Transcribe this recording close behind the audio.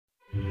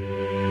You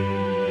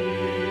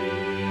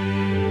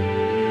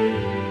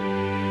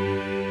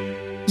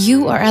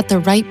are at the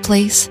right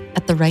place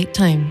at the right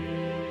time.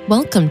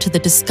 Welcome to the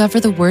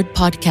Discover the Word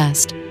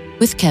podcast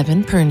with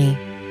Kevin Purney.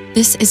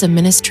 This is a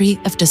ministry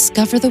of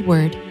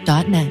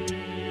discovertheword.net.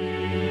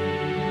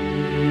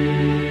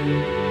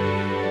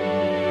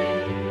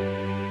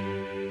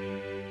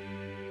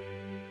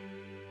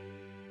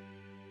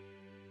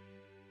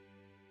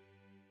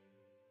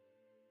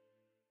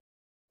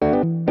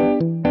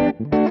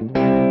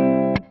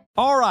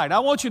 All right, I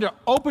want you to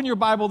open your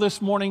Bible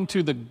this evening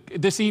to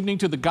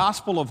the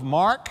Gospel of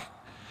Mark,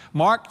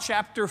 Mark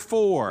chapter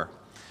 4.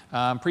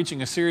 I'm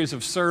preaching a series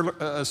of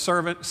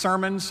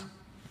sermons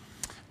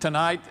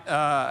tonight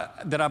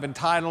that I've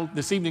entitled,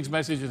 this evening's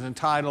message is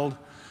entitled,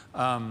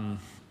 The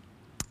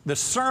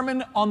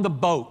Sermon on the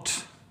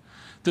Boat.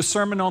 The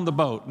Sermon on the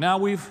Boat. Now,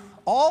 we've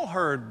all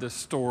heard the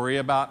story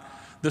about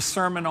the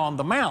Sermon on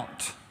the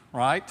Mount,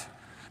 right?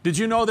 Did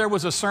you know there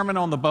was a Sermon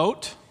on the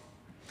Boat?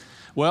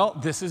 Well,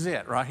 this is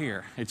it right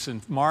here. It's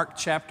in Mark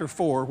chapter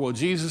 4, where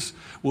Jesus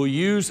will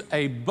use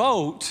a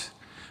boat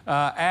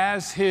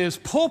as his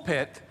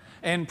pulpit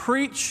and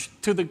preach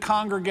to the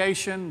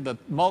congregation, the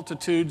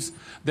multitudes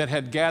that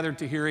had gathered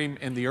to hear him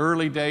in the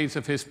early days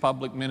of his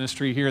public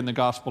ministry here in the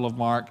Gospel of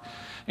Mark.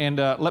 And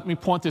let me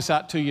point this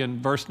out to you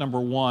in verse number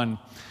 1.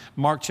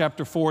 Mark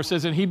chapter 4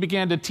 says, "And he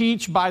began to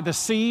teach by the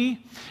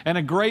sea, and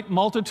a great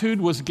multitude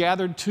was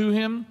gathered to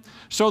him,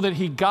 so that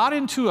he got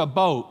into a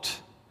boat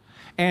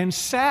and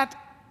sat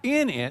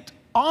in it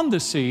on the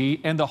sea,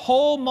 and the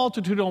whole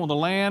multitude on the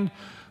land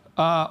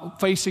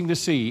facing the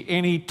sea.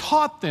 And he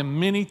taught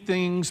them many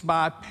things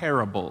by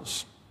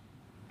parables."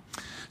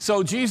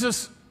 So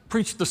Jesus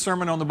preached the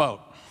Sermon on the Boat.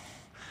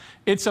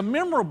 It's a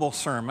memorable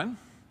sermon.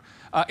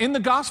 In the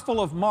Gospel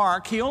of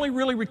Mark, he only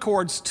really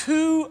records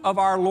 2 of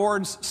our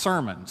Lord's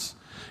sermons.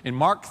 In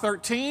Mark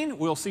 13,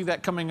 we'll see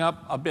that coming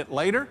up a bit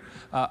later,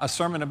 a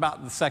sermon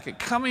about the second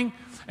coming.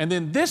 And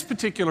then this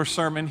particular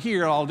sermon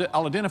here, I'll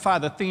identify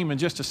the theme in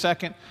just a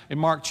second, in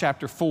Mark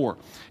chapter 4.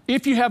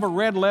 If you have a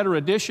red letter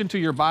addition to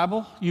your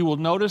Bible, you will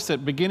notice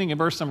that beginning in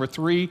verse number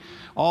 3,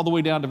 all the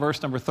way down to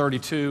verse number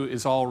 32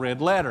 is all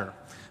red letter.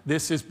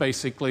 This is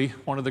basically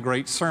one of the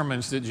great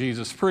sermons that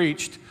Jesus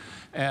preached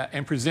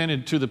and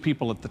presented to the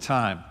people at the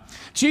time.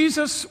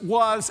 Jesus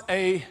was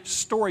a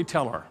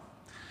storyteller.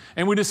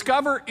 And we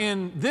discover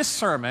in this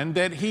sermon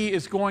that he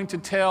is going to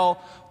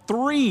tell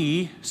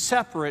 3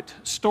 separate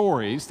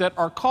stories that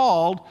are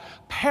called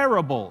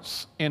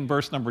parables in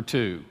verse number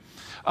 2.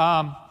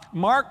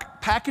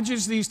 Mark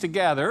packages these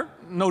together,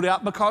 no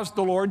doubt because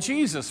the Lord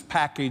Jesus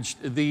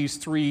packaged these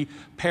 3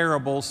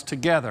 parables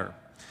together.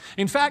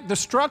 In fact, the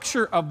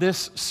structure of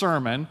this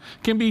sermon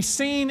can be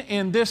seen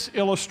in this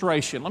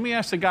illustration. Let me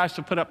ask the guys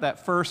to put up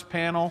that first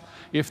panel,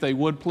 if they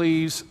would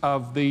please,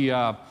 of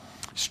the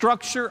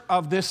structure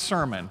of this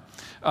sermon.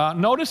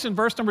 Notice in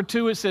verse number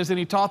 2 it says, "And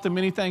he taught them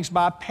many things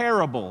by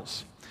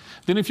parables."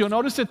 Then if you'll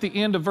notice at the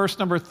end of verse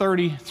number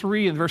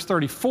 33 and verse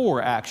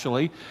 34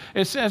 actually,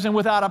 it says, "And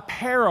without a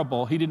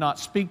parable he did not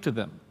speak to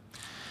them."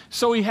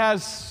 So he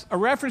has a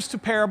reference to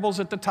parables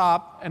at the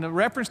top and a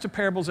reference to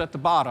parables at the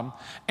bottom.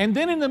 And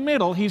then in the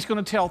middle he's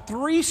going to tell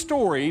 3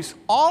 stories,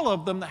 all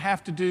of them that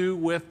have to do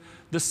with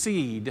the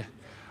seed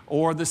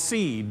or the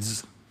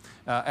seeds,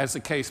 as the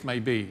case may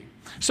be.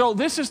 So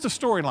this is the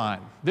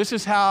storyline. This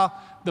is how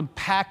the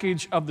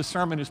package of the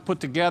sermon is put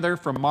together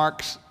from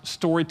Mark's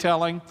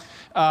storytelling.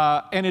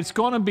 And it's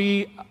going to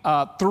be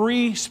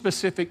 3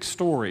 specific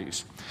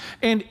stories.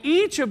 And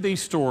each of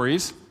these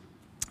stories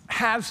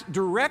has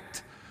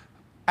direct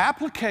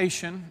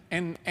application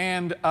and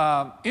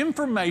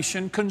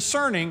information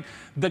concerning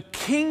the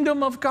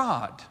kingdom of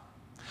God.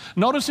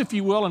 Notice, if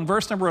you will, in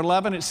verse number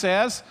 11 it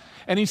says,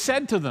 "And he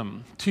said to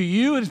them, 'To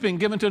you it has been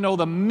given to know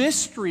the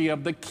mystery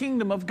of the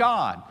kingdom of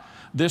God.'"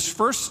 This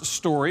first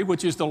story,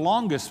 which is the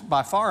longest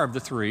by far of the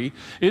 3,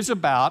 is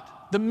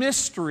about the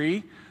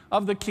mystery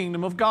of the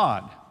kingdom of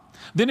God.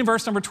 Then in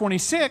verse number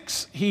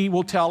 26, he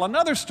will tell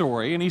another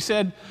story, and he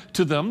said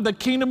to them, "The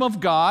kingdom of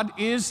God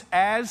is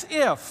as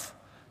if,"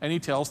 and he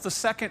tells the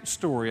second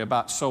story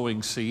about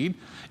sowing seed.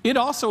 It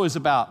also is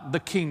about the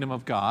kingdom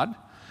of God.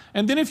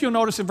 And then if you'll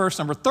notice in verse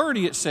number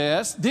 30, it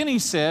says, "Then he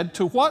said,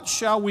 'To what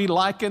shall we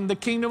liken the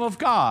kingdom of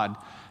God?'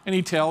 And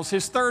he tells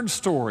his third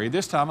story,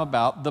 this time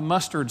about the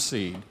mustard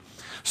seed.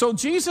 So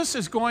Jesus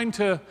is going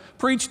to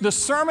preach the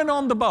Sermon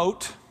on the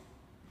Boat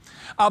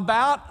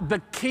about the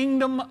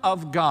kingdom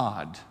of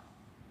God.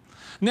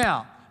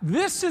 Now,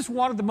 this is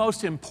one of the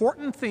most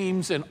important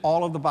themes in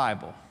all of the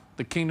Bible,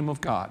 the kingdom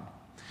of God.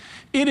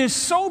 It is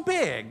so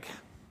big,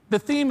 the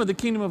theme of the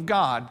kingdom of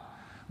God,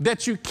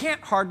 that you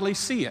can't hardly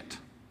see it.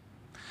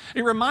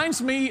 It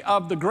reminds me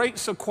of the great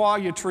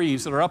sequoia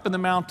trees that are up in the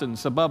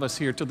mountains above us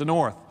here to the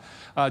north,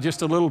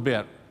 just a little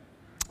bit.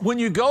 When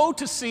you go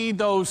to see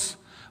those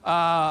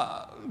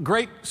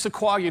great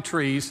sequoia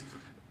trees,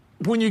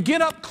 when you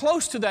get up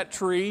close to that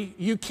tree,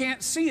 you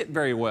can't see it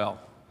very well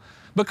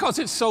because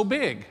it's so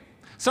big.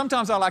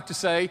 Sometimes I like to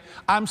say,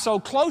 I'm so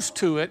close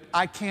to it,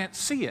 I can't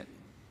see it.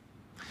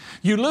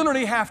 You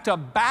literally have to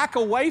back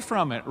away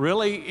from it,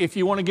 really, if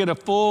you want to get a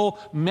full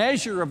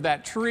measure of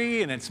that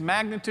tree and its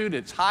magnitude,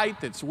 its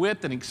height, its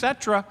width, and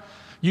etc.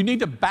 You need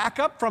to back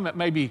up from it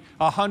maybe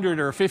 100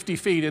 or 50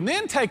 feet and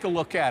then take a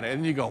look at it.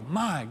 And you go,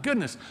 my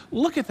goodness,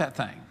 look at that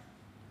thing.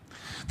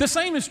 The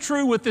same is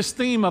true with this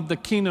theme of the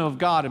kingdom of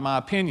God, in my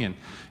opinion.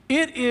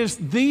 It is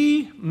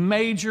the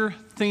major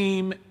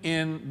theme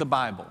in the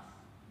Bible.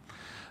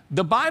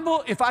 The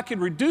Bible, if I could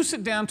reduce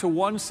it down to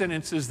one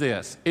sentence, is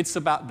this. It's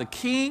about the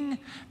King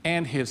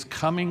and His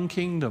coming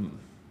kingdom.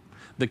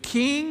 The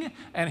King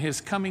and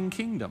His coming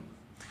kingdom.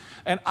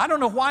 And I don't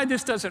know why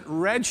this doesn't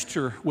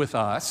register with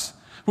us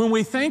when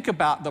we think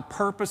about the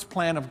purpose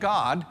plan of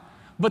God,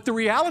 but the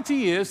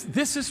reality is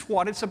this is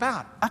what it's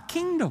about, a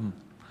kingdom.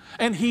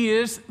 And He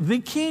is the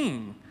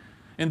King.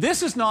 And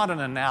this is not an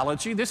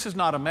analogy, this is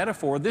not a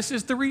metaphor, this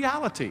is the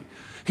reality.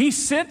 He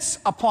sits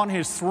upon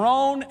His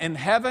throne in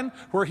heaven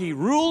where He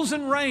rules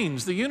and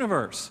reigns the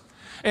universe.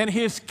 And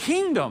His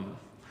kingdom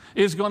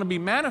is going to be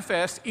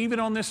manifest even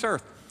on this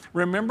earth.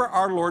 Remember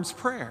our Lord's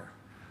Prayer.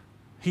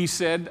 He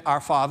said,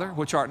 Our Father,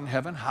 which art in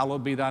heaven,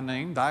 hallowed be Thy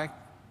name, Thy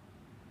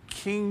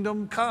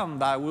kingdom come,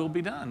 Thy will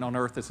be done on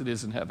earth as it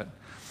is in heaven.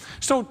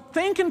 So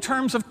think in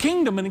terms of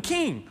kingdom and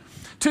king.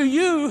 To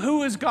you,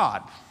 who is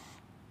God?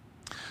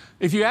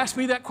 If you ask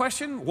me that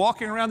question,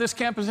 walking around this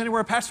campus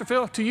anywhere, Pastor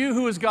Phil, to you,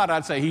 who is God?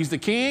 I'd say He's the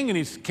King and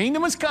His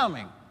kingdom is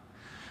coming.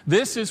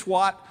 This is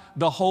what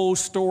the whole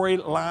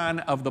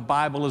storyline of the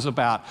Bible is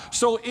about.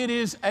 So it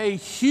is a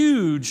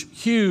huge,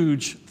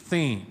 huge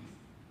theme.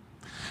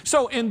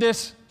 So in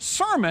this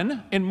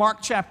sermon in Mark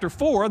chapter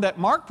 4 that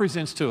Mark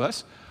presents to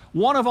us,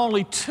 one of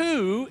only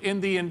two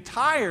in the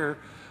entire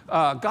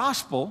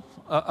gospel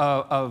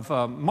of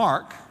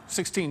Mark,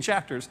 16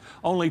 chapters,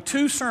 only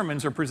 2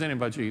 sermons are presented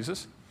by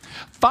Jesus.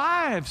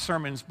 5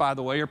 sermons, by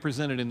the way, are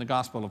presented in the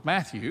Gospel of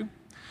Matthew.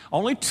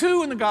 Only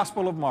 2 in the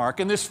Gospel of Mark.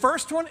 And this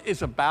first one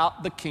is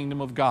about the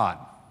kingdom of God.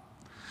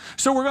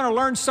 So we're going to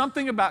learn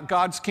something about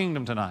God's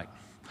kingdom tonight.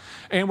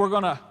 And we're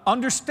going to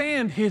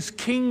understand His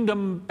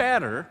kingdom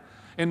better.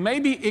 And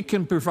maybe it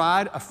can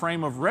provide a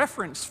frame of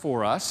reference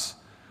for us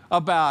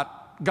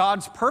about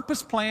God's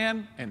purpose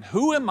plan and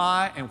who am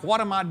I and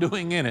what am I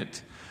doing in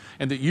it.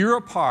 And that you're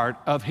a part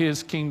of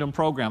His kingdom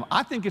program.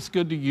 I think it's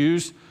good to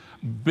use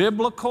a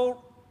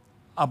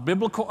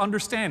biblical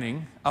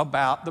understanding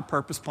about the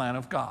purpose plan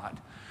of God.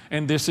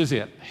 And this is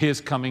it, His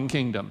coming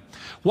kingdom.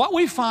 What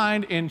we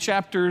find in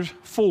chapter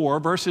 4,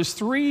 verses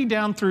 3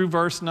 down through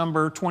verse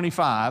number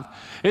 25,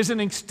 is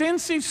an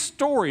extensive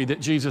story that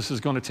Jesus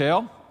is going to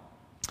tell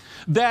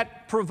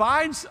that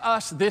provides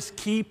us this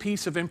key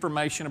piece of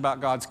information about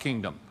God's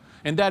kingdom.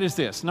 And that is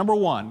this. Number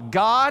 1,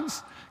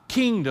 God's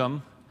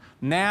kingdom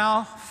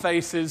now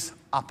faces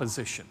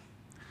opposition.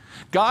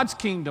 God's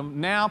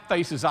kingdom now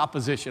faces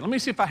opposition. Let me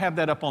see if I have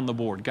that up on the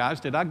board. Guys,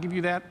 did I give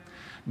you that?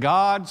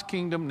 God's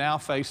kingdom now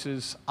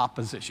faces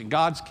opposition.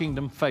 God's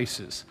kingdom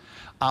faces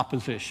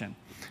opposition.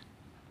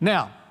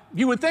 Now,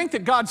 you would think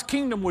that God's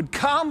kingdom would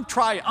come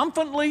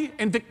triumphantly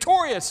and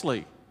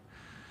victoriously.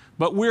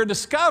 But we're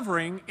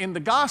discovering in the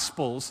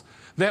Gospels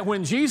that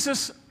when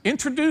Jesus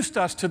introduced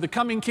us to the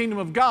coming kingdom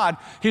of God,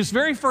 His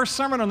very first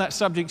sermon on that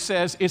subject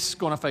says it's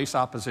going to face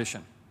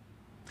opposition.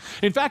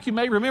 In fact, you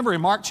may remember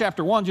in Mark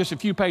chapter 1, just a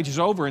few pages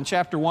over in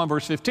chapter 1,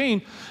 verse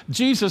 15,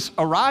 Jesus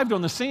arrived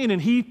on the scene and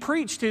He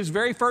preached His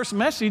very first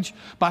message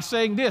by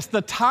saying this,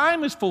 the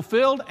time is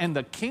fulfilled and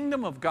the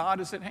kingdom of God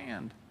is at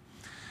hand.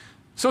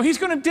 So He's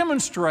going to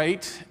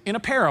demonstrate in a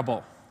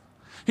parable.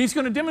 He's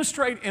going to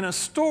demonstrate in a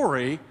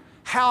story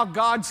how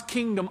God's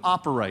kingdom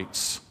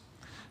operates.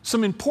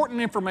 Some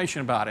important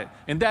information about it,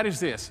 and that is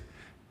this.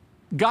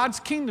 God's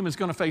kingdom is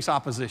going to face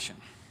opposition.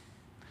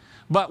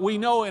 But we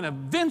know and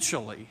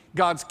eventually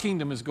God's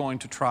kingdom is going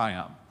to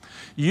triumph.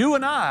 You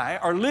and I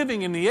are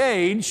living in the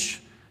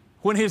age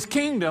when His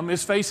kingdom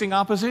is facing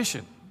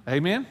opposition.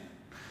 Amen?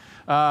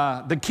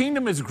 The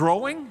kingdom is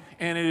growing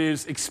and it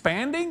is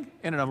expanding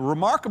in a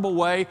remarkable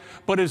way,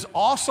 but is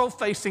also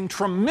facing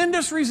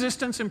tremendous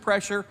resistance and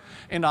pressure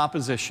and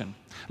opposition.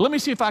 Let me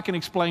see if I can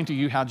explain to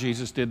you how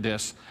Jesus did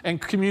this and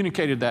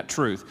communicated that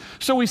truth.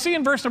 So we see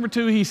in verse number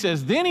 2, He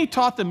says, Then He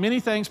taught them many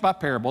things by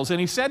parables, and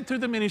He said to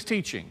them in His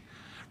teaching.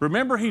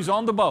 Remember, He's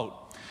on the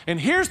boat. And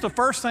here's the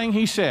first thing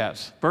He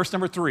says, verse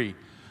number 3,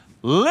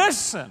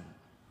 listen.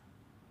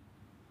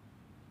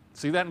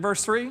 See that in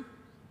verse 3?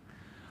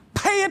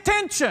 Pay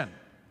attention.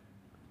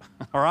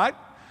 All right?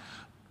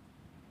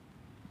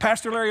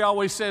 Pastor Larry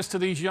always says to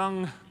these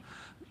young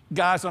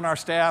guys on our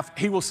staff,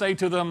 he will say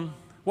to them,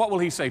 what will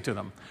he say to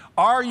them?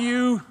 Are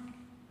you,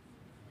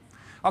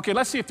 okay,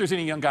 let's see if there's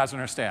any young guys on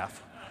our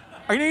staff.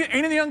 Are any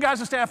of the young guys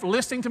on staff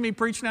listening to me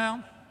preach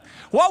now?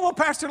 What will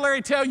Pastor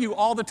Larry tell you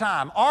all the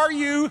time? Are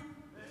you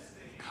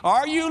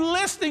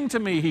listening to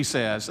me, he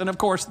says. And of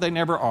course, they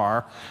never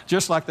are,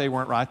 just like they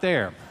weren't right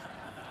there.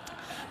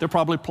 They're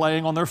probably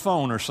playing on their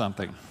phone or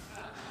something.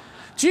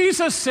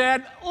 Jesus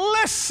said,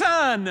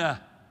 listen.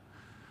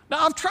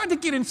 Now, I've tried to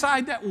get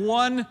inside that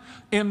one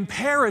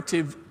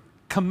imperative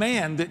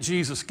command that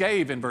Jesus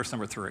gave in verse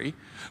number 3.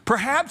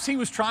 Perhaps He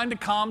was trying to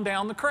calm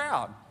down the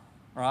crowd.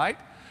 right?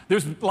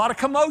 There's a lot of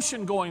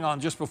commotion going on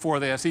just before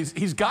this.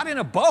 He's got in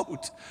a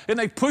boat and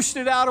they pushed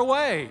it out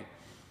away.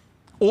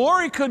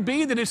 Or it could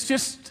be that it's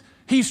just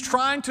he's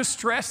trying to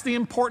stress the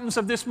importance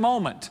of this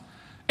moment.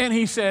 And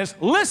he says,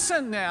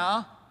 listen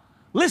now,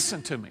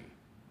 listen to me.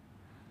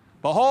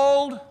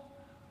 Behold,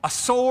 a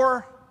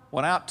sower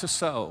went out to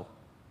sow.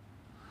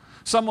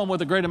 Someone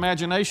with a great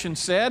imagination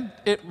said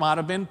it might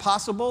have been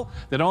possible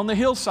that on the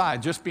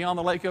hillside just beyond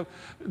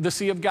the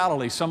Sea of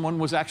Galilee, someone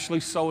was actually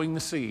sowing the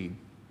seed.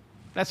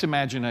 That's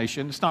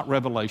imagination. It's not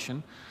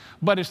revelation,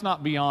 but it's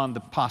not beyond the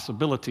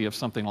possibility of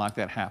something like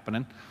that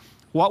happening.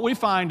 What we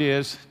find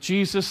is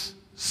Jesus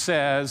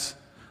says,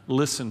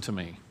 listen to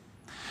me.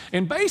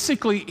 And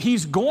basically,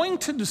 he's going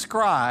to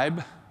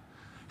describe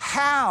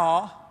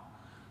how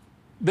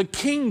the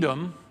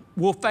kingdom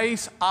will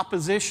face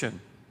opposition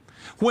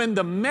when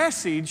the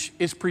message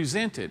is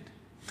presented.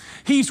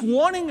 He's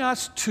wanting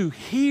us to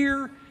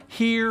hear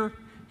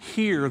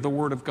the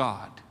Word of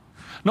God.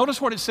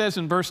 Notice what it says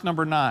in verse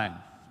number 9.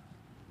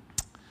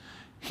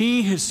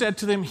 He has said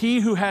to them, he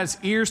who has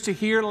ears to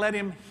hear, let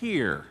him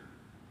hear.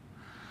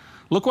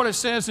 Look what it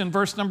says in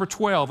verse number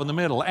 12 in the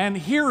middle. And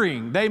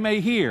hearing, they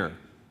may hear.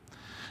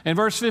 In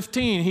verse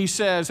 15, he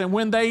says, and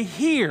when they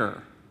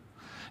hear.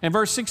 In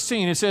verse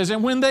 16, it says,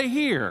 and when they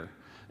hear.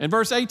 In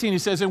verse 18, he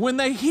says, and when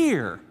they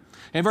hear.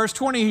 In verse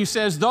 20, he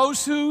says,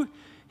 those who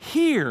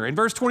hear. In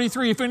verse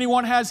 23, if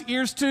anyone has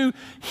ears to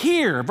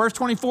hear. Verse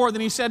 24,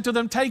 then he said to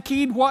them, take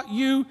heed what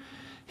you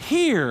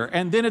hear.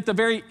 And then at the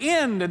very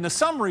end, in the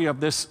summary of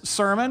this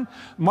sermon,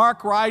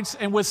 Mark writes,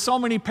 and with so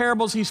many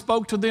parables he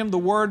spoke to them the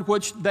word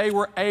which they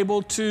were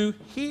able to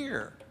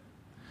hear.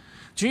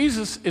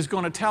 Jesus is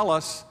going to tell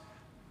us,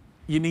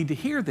 you need to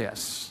hear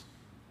this.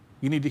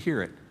 You need to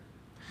hear it.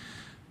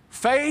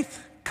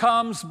 Faith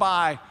comes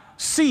by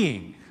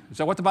seeing. Is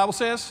that what the Bible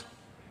says?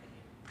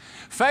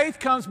 Faith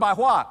comes by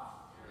what?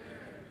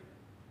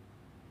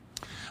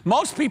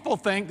 Most people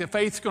think that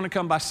faith's going to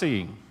come by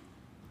seeing.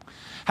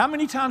 How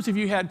many times have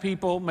you had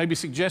people maybe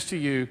suggest to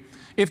you,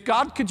 if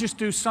God could just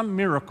do some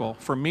miracle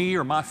for me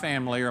or my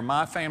family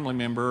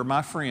member or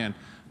my friend,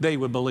 they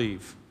would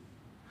believe.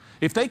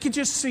 If they could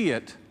just see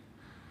it,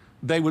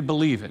 they would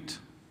believe it.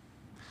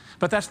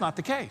 But that's not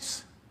the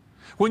case.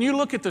 When you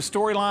look at the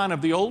storyline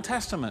of the Old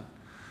Testament,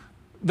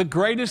 the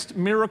greatest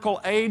miracle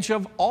age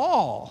of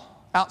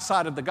all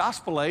outside of the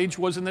gospel age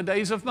was in the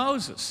days of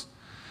Moses,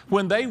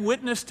 when they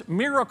witnessed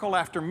miracle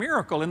after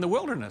miracle in the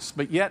wilderness.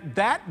 But yet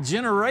that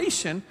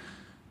generation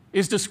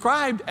is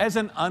described as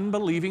an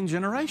unbelieving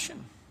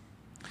generation.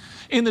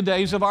 In the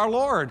days of our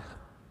Lord,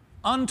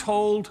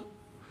 untold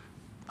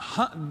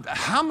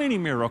how many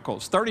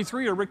miracles,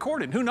 33 are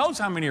recorded, who knows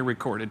how many are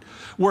recorded,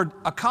 were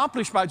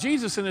accomplished by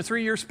Jesus in a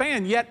 3-year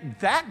span, yet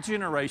that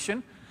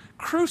generation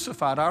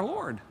crucified our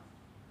Lord.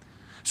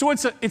 So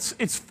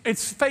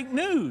it's fake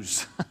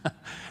news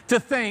to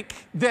think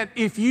that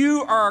if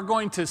you are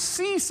going to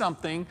see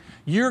something,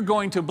 you're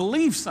going to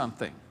believe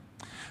something.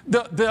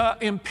 The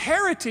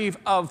imperative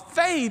of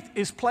faith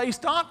is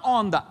placed not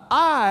on the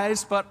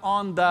eyes, but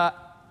on the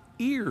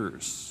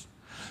ears.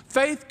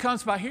 Faith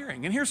comes by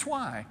hearing, and here's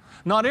why.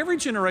 Not every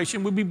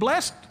generation would be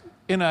blessed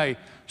in a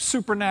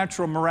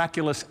supernatural,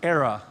 miraculous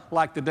era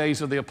like the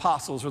days of the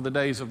apostles or the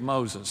days of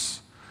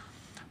Moses.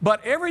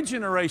 But every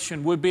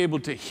generation would be able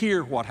to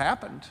hear what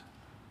happened.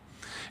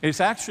 It's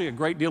actually a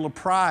great deal of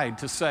pride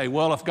to say,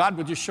 well, if God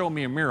would just show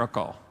me a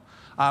miracle,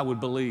 I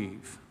would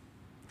believe.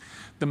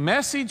 The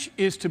message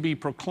is to be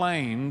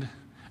proclaimed,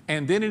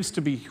 and then it's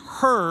to be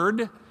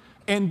heard,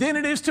 and then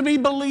it is to be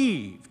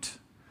believed.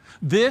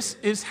 This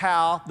is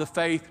how the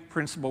faith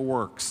principle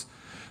works.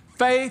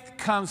 Faith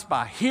comes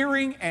by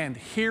hearing, and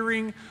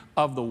hearing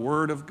of the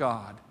Word of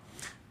God.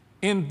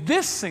 In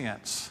this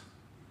sense,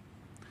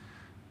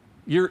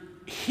 your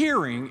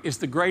hearing is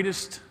the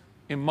greatest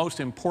and most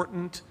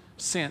important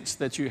sense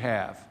that you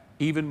have,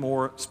 even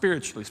more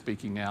spiritually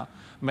speaking now.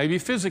 Maybe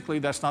physically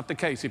that's not the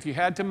case. If you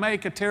had to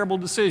make a terrible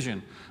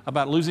decision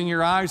about losing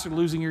your eyes or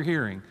losing your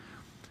hearing,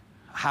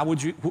 how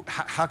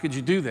could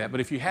you do that?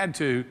 But if you had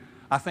to,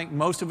 I think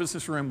most of us in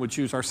this room would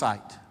choose our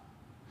sight.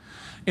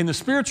 In the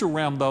spiritual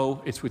realm,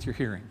 though, it's with your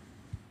hearing.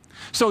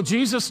 So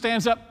Jesus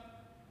stands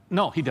up.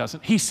 No, he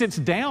doesn't. He sits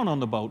down on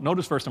the boat.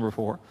 Notice verse number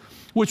 4,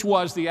 which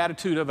was the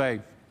attitude of a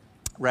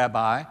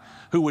rabbi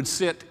who would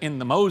sit in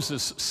the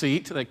Moses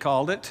seat, they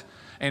called it,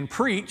 and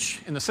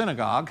preach in the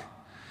synagogue.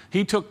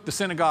 He took the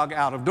synagogue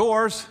out of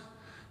doors.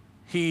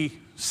 He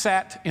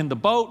sat in the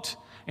boat,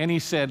 and he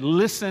said,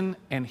 listen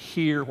and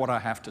hear what I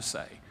have to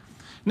say.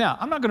 Now,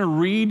 I'm not going to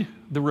read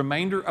the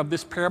remainder of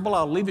this parable.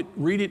 I'll leave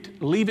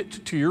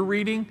it to your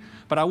reading,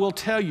 but I will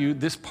tell you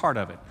this part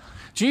of it.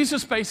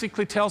 Jesus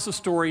basically tells the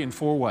story in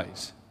 4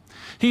 ways.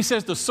 He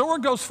says the sower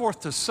goes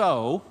forth to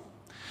sow,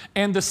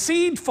 and the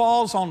seed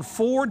falls on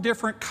 4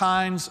 different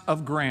kinds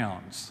of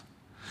grounds.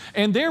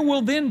 And there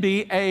will then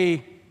be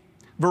a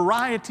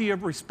variety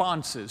of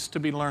responses to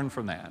be learned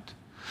from that.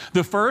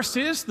 The first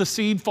is the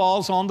seed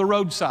falls on the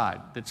roadside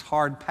that's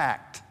hard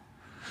packed.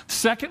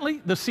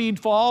 Secondly, the seed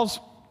falls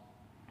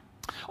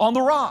on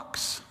the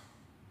rocks.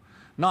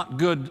 not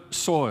good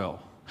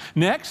soil.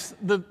 Next,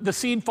 the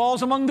seed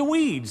falls among the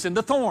weeds and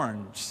the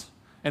thorns,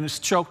 and it's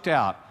choked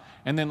out.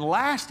 And then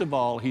last of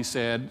all, he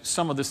said,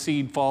 some of the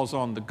seed falls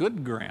on the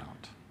good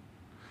ground,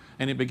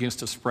 and it begins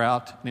to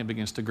sprout and it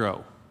begins to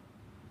grow.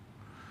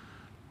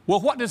 Well,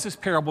 what does this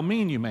parable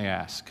mean, you may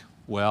ask?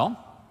 Well,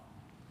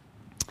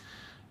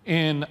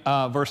 in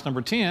verse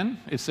number 10,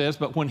 it says,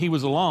 but when he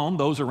was alone,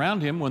 those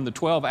around him, when the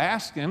 12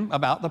 asked him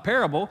about the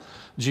parable,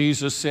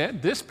 Jesus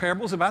said, this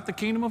parable is about the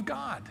kingdom of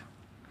God.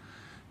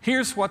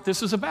 Here's what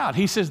this is about.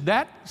 He says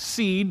that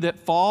seed that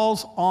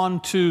falls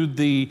onto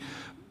the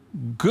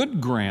good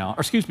ground,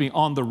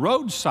 on the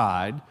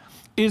roadside,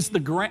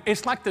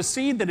 it's like the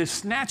seed that is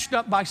snatched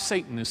up by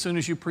Satan as soon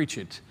as you preach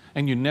it,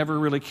 and you never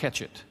really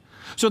catch it.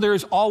 So there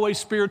is always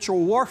spiritual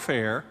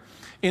warfare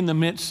in the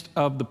midst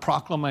of the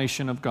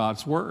proclamation of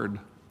God's word.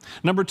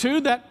 Number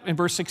two, that in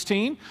verse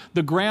 16,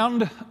 the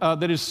ground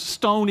that is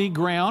stony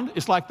ground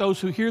is like those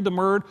who hear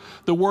the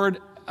word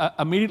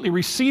immediately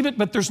receive it,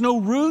 but there's no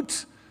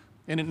root,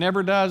 and it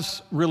never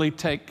does really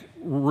take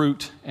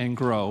root and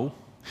grow.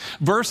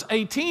 Verse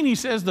 18, he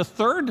says the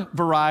third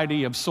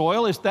variety of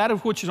soil is that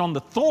of which is on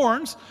the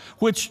thorns,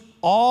 which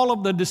all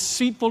of the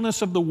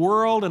deceitfulness of the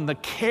world and the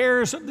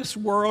cares of this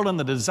world and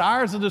the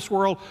desires of this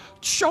world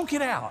choke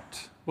it out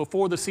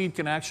before the seed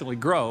can actually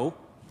grow.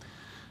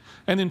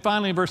 And then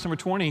finally in verse number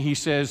 20, he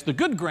says the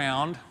good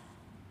ground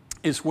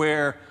is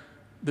where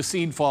the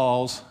seed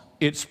falls,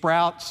 it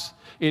sprouts,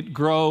 it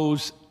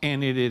grows,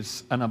 and it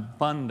is an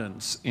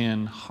abundance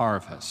in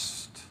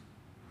harvest.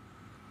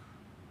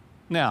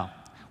 Now,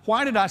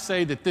 why did I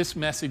say that this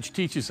message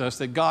teaches us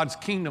that God's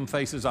kingdom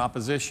faces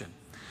opposition?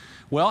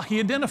 Well, he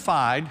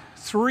identified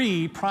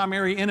three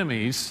primary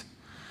enemies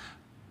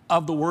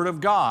of the Word of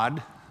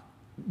God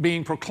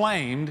being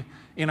proclaimed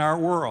in our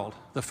world.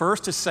 The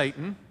first is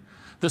Satan.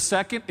 The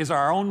second is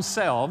our own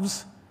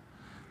selves.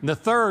 And the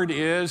third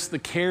is the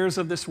cares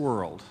of this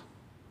world.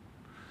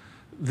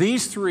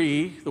 These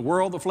three, the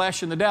world, the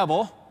flesh, and the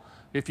devil,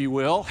 if you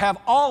will, have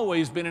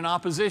always been in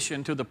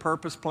opposition to the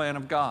purpose plan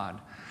of God.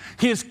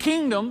 His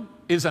kingdom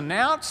is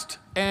announced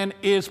and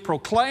is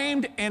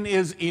proclaimed and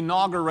is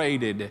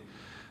inaugurated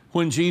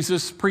when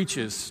Jesus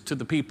preaches to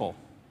the people.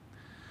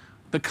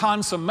 The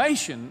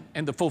consummation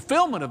and the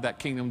fulfillment of that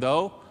kingdom,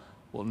 though,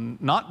 will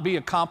not be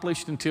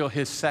accomplished until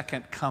his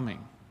second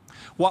coming.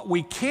 What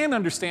we can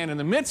understand in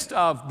the midst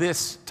of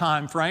this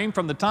time frame,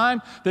 from the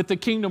time that the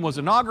kingdom was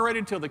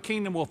inaugurated till the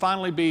kingdom will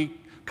finally be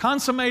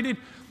consummated,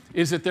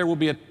 is that there will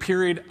be a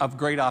period of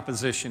great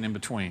opposition in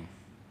between.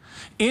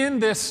 In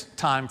this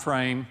time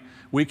frame,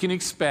 we can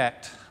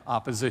expect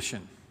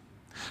opposition.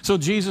 So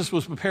Jesus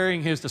was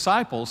preparing his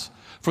disciples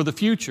for the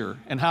future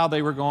and how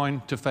they were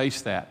going to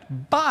face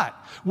that. But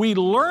we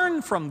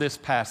learn from this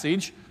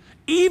passage,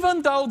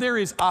 even though there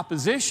is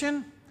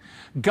opposition,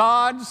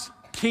 God's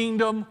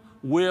kingdom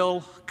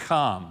will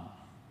come.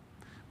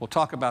 We'll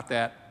talk about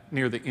that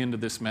near the end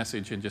of this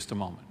message in just a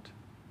moment.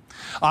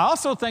 I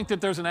also think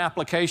that there's an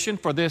application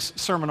for this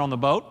Sermon on the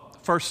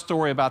Boat, first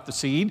story about the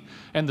seed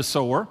and the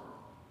sower,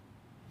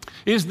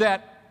 is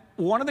that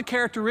one of the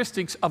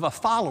characteristics of a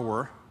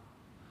follower,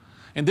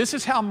 and this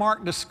is how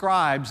Mark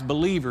describes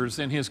believers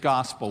in his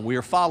gospel. We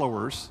are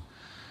followers.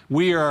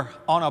 We are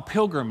on a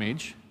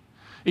pilgrimage.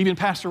 Even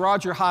Pastor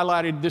Roger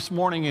highlighted this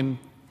morning in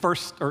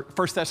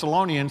First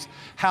Thessalonians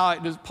how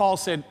Paul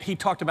said, he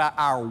talked about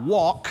our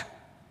walk,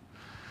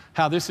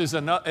 how this is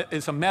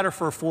a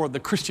metaphor for the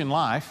Christian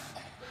life,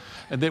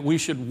 that we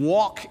should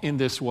walk in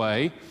this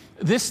way.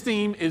 This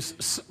theme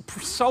is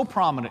so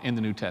prominent in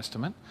the New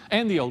Testament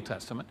and the Old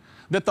Testament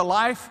that the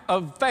life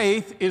of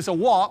faith is a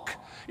walk,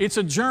 it's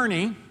a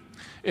journey,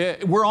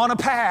 we're on a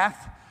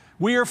path,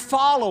 we are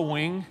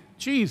following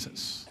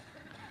Jesus.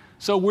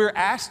 So we're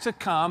asked to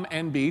come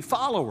and be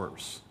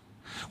followers.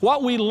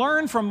 What we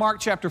learn from Mark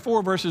chapter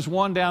 4, verses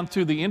 1 down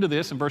to the end of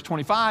this, in verse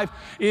 25,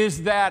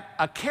 is that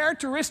a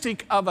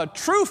characteristic of a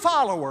true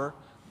follower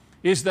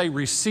is they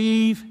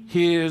receive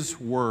His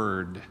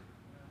Word.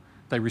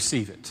 They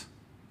receive it.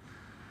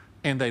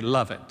 And they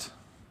love it.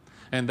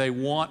 And they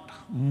want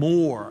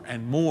more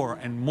and more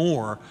and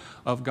more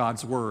of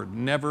God's Word,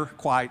 never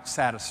quite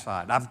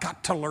satisfied. I've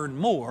got to learn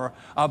more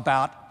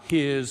about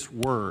His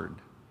Word.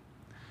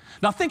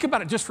 Now think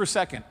about it just for a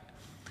second.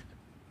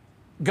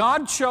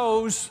 God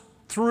chose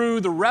through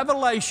the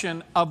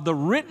revelation of the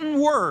written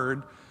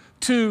Word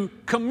to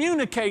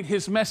communicate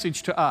His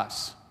message to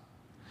us.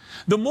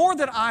 The more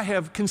that I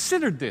have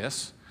considered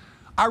this,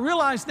 I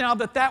realize now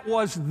that that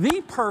was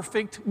the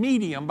perfect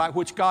medium by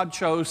which God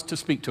chose to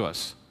speak to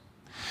us.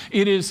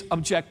 It is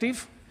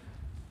objective.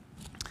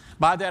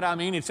 By that I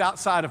mean it's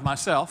outside of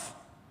myself.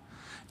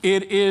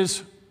 It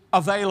is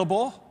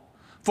available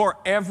for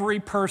every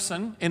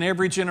person in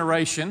every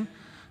generation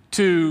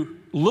to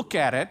look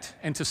at it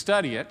and to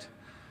study it.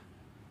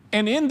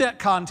 And in that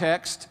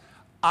context,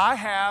 I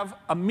have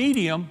a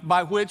medium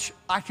by which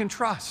I can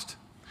trust.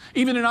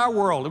 Even in our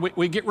world,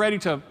 we get ready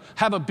to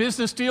have a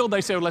business deal.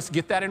 They say, well, let's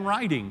get that in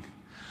writing.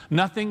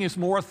 Nothing is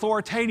more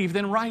authoritative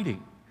than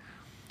writing.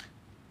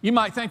 You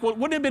might think, well,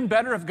 wouldn't it have been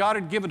better if God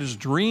had given us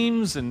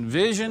dreams and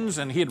visions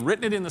and He had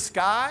written it in the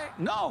sky?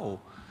 No.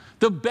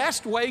 The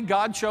best way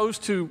God chose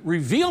to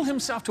reveal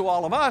Himself to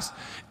all of us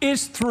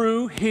is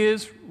through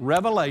His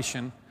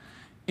revelation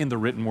in the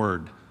written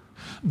Word.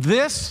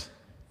 This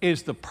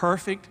is the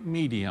perfect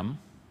medium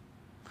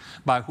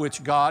by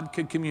which God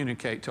could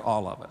communicate to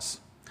all of us.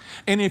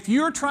 And if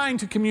you're trying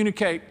to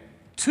communicate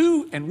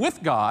to and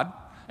with God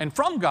and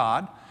from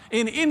God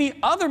in any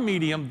other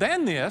medium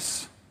than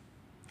this,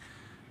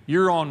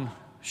 you're on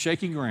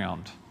shaky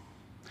ground.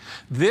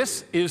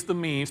 This is the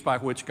means by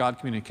which God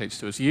communicates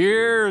to us.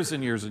 Years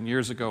and years and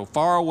years ago,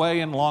 far away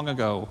and long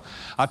ago,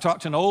 I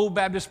talked to an old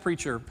Baptist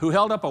preacher who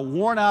held up a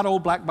worn-out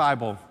old black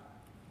Bible.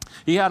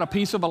 He had a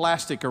piece of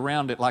elastic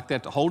around it like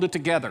that to hold it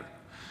together.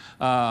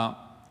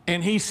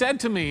 And he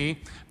said to me,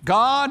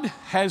 God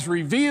has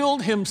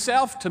revealed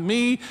Himself to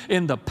me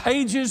in the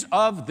pages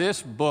of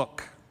this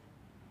book.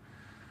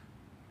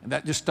 And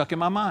that just stuck in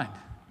my mind.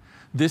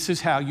 This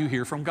is how you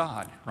hear from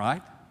God,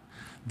 right?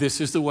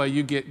 This is the way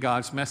you get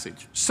God's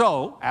message.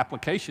 So,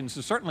 applications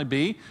would certainly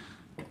be,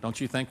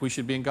 don't you think we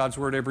should be in God's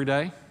Word every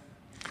day?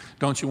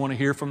 Don't you want to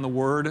hear from the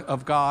Word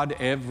of God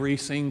every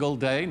single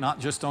day, not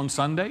just on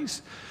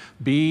Sundays?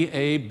 Be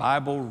a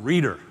Bible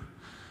reader.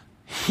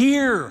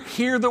 Hear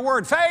the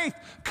Word. Faith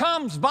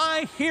comes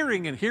by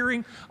hearing, and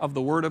hearing of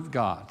the Word of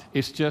God.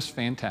 It's just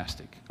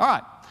fantastic. All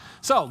right,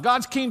 so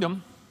God's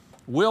kingdom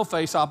will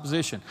face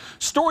opposition.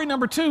 Story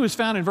number 2 is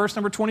found in verse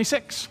number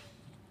 26.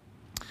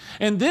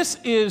 And this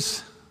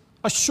is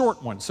a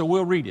short one, so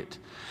we'll read it.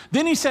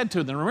 Then He said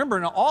to them, remember,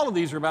 now all of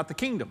these are about the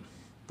kingdom.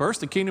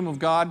 First, the kingdom of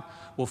God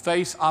will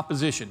face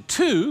opposition.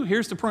 2,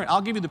 here's the point.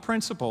 I'll give you the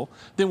principle,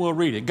 then we'll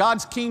read it.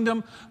 God's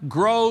kingdom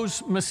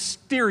grows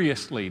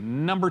mysteriously.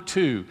 Number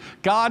 2,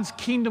 God's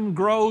kingdom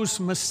grows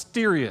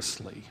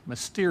mysteriously.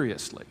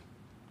 Mysteriously.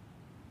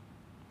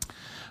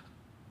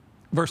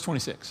 Verse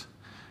 26.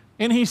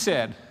 And He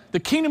said,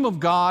 the kingdom of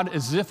God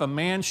is as if a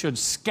man should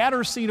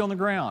scatter seed on the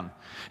ground,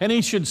 and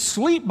he should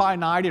sleep by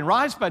night and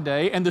rise by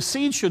day, and the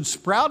seed should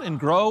sprout and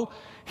grow.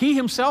 He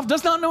himself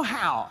does not know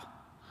how.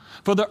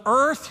 For the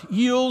earth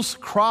yields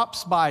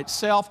crops by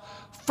itself,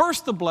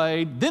 first the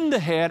blade, then the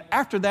head,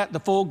 after that the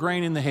full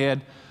grain in the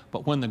head.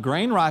 But when the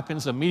grain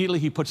ripens, immediately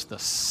he puts the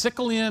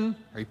sickle in,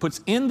 or he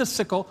puts in the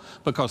sickle,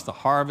 because the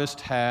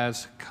harvest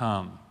has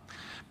come.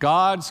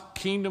 God's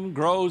kingdom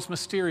grows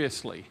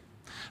mysteriously.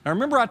 Now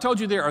remember, I told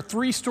you there are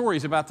 3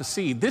 stories about the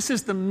seed. This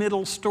is the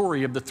middle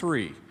story of the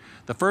 3.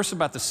 The first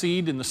about the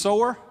seed and the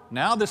sower.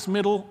 Now this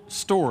middle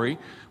story,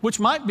 which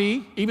might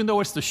be, even though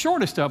it's the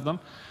shortest of them,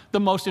 the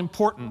most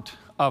important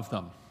of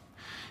them.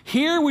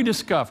 Here we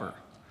discover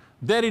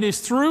that it is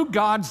through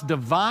God's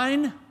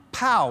divine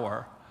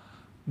power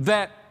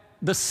that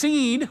the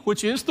seed,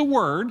 which is the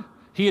Word,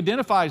 He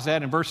identifies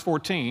that in verse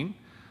 14.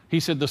 He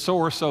said the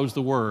sower sows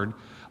the Word,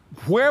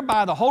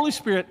 whereby the Holy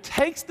Spirit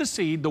takes the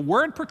seed, the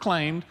Word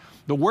proclaimed,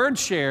 the Word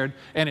shared,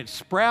 and it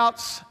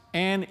sprouts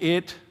and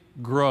it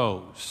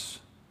grows.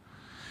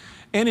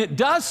 And it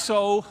does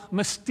so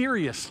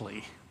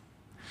mysteriously.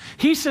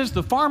 He says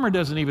the farmer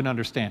doesn't even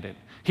understand it.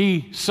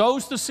 He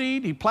sows the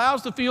seed, he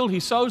plows the field,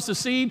 he sows the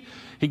seed,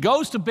 he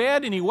goes to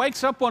bed, and he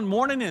wakes up one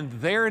morning, and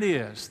there it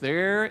is.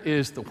 There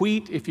is the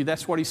wheat, if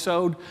that's what he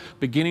sowed,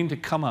 beginning to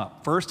come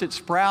up. First it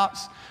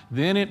sprouts,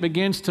 then it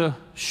begins to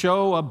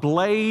show a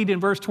blade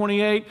in verse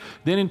 28.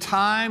 Then in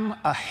time,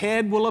 a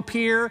head will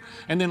appear,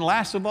 and then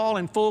last of all,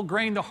 in full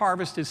grain, the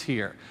harvest is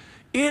here.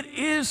 It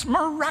is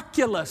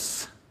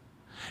miraculous.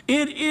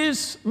 It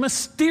is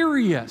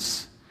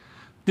mysterious.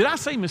 Did I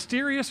say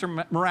mysterious or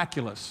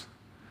miraculous?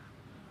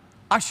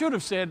 I should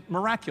have said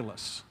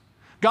miraculous.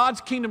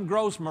 God's kingdom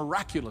grows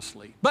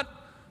miraculously, but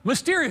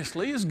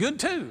mysteriously is good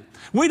too.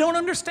 We don't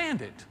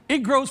understand it. It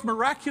grows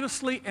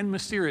miraculously and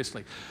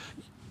mysteriously.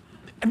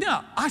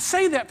 Now, I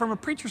say that from a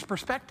preacher's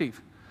perspective.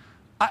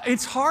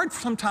 It's hard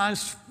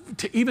sometimes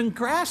to even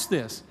grasp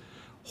this.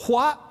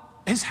 What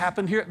has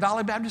happened here at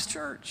Valley Baptist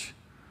Church?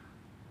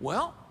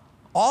 Well,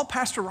 all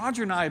Pastor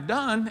Roger and I have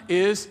done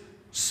is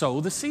sow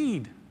the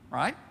seed,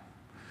 right?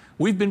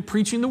 We've been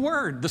preaching the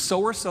Word. The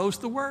sower sows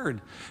the Word.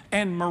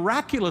 And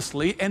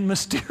miraculously and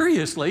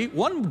mysteriously,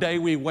 one day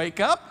we wake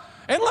up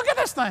and look at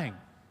this thing.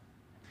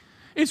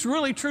 It's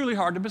really, truly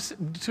hard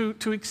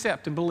to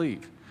accept and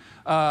believe.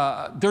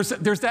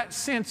 There's that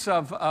sense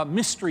of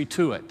mystery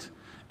to it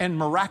and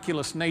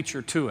miraculous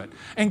nature to it.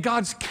 And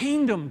God's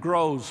kingdom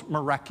grows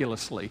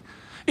miraculously.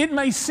 It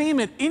may seem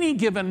at any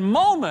given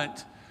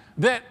moment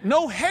that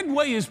no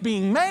headway is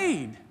being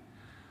made.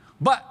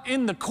 But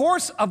in the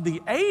course of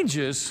the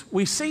ages,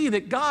 we see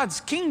that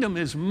God's kingdom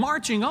is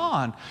marching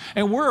on,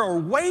 and we're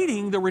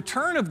awaiting the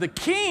return of the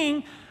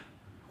King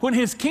when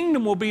His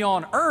kingdom will be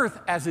on earth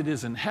as it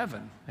is in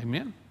heaven.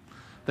 Amen?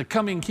 The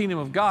coming kingdom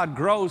of God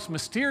grows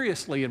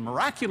mysteriously and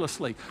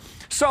miraculously.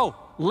 So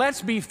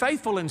let's be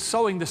faithful in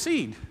sowing the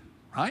seed,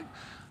 right?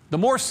 The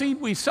more seed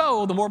we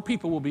sow, the more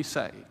people will be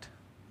saved.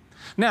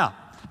 Now,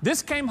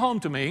 this came home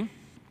to me,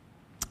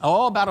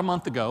 about a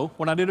month ago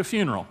when I did a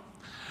funeral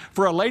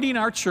for a lady in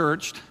our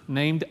church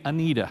named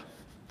Anita.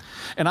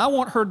 And I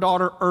want her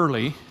daughter,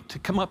 Early, to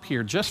come up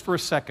here just for a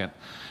second.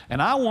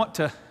 And I want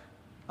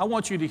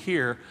you to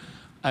hear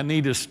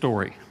Anita's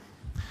story.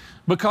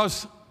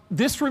 Because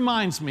this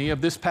reminds me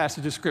of this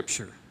passage of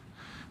Scripture.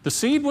 The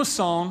seed was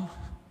sown,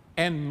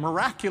 and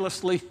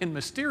miraculously and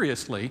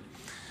mysteriously,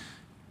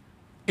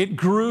 it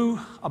grew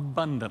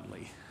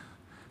abundantly.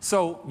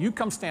 So you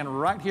come stand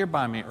right here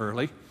by me,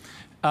 Early,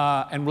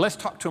 and let's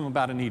talk to him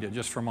about Anita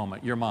just for a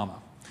moment, your mama.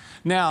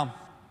 Now,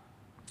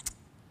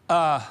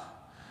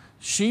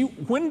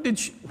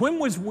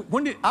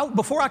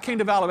 before I came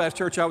to Valley Baptist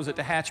Church, I was at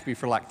Tehachapi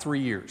for like 3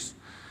 years.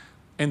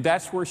 And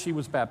that's where she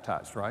was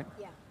baptized, right?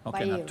 Yeah.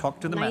 Okay, now talk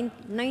to the man.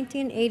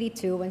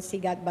 1982, when she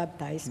got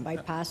baptized by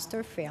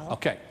Pastor Phil.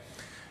 Okay.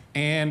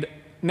 And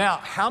now,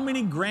 how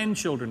many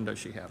grandchildren does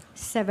she have?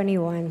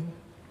 71.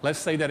 Let's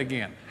say that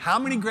again. How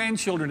many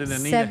grandchildren did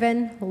Anita have?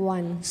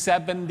 71.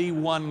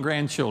 71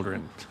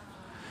 grandchildren.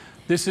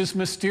 This is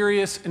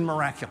mysterious and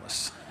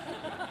miraculous.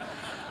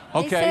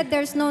 Okay. They said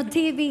there's no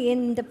TV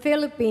in the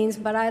Philippines,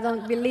 but I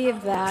don't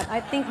believe that. I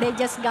think they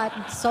just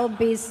got so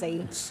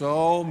busy.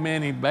 So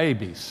many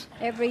babies.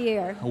 Every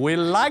year. We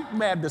like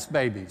Baptist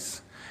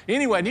babies.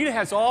 Anyway, Anita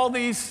has all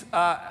these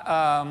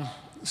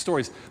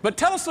stories. But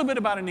tell us a little bit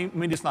about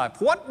Anita's life.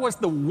 What was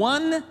the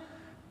one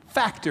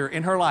factor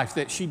in her life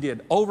that she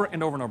did over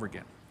and over and over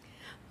again?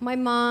 My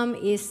mom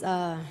is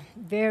a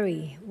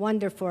very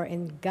wonderful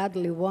and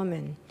godly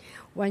woman.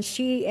 When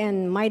she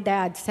and my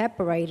dad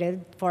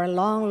separated for a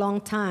long, long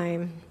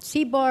time,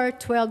 she bore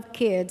 12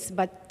 kids,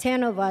 but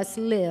 10 of us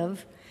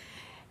live.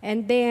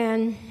 And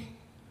then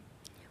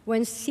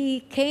when she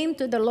came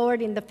to the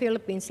Lord in the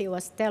Philippines, she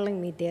was telling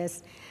me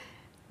this,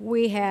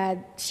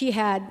 she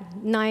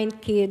had 9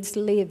 kids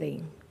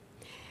living.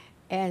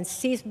 And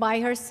she's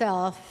by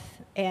herself,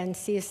 and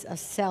she's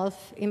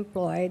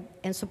self-employed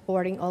and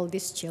supporting all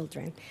these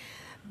children.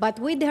 But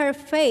with her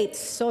faith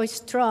so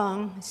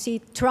strong, she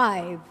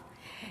thrived.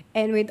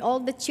 And with all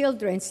the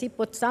children, she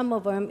put some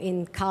of them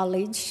in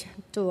college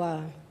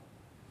to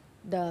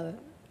the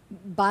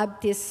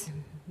Baptist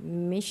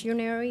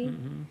missionary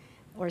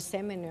or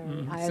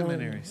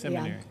seminary. Seminary.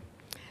 Yeah.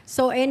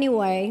 So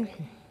anyway,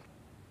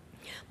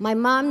 my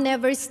mom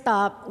never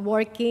stopped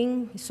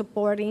working,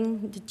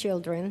 supporting the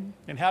children.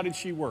 And how did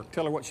she work?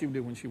 Tell her what she would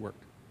do when she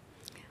worked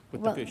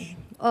with the fish.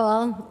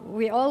 Well,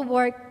 we all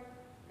work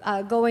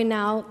going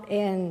out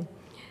and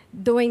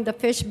doing the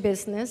fish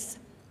business.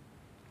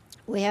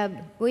 We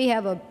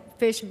have a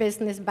fish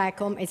business back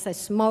home. It's a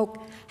smoke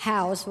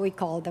house, we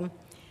call them.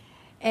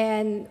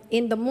 And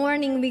in the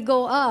morning we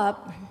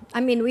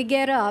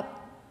get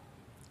up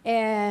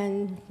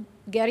and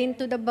get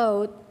into the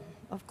boat.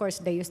 Of course,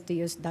 they used to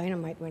use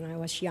dynamite when I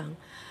was young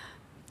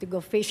to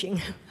go fishing.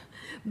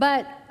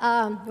 But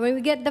when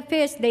we get the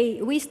fish,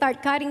 we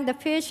start cutting the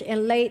fish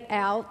and lay it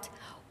out.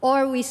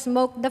 Or we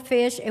smoke the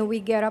fish and we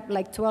get up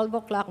like 12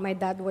 o'clock. My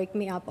dad wake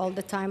me up all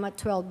the time at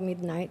 12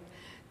 midnight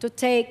to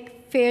take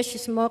fish,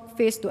 smoked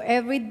fish to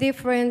every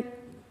different,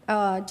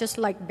 just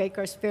like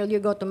Bakersfield, you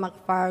go to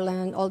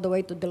McFarland, all the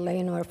way to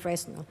Delano or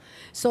Fresno.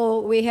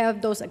 So we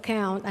have those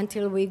accounts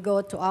until we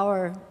go to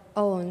our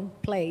own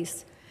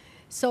place.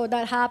 So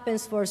that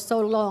happens for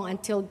so long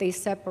until they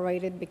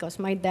separated because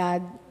my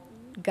dad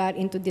got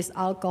into this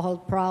alcohol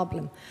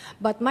problem.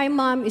 But my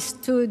mom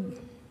stood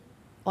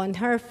on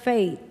her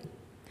faith,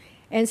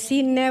 and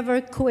she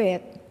never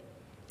quit.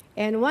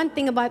 And one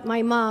thing about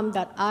my mom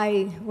that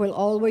I will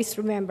always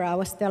remember, I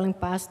was telling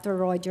Pastor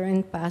Roger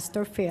and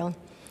Pastor Phil,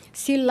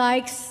 she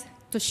likes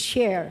to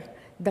share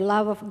the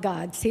love of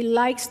God. She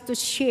likes to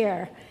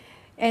share,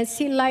 and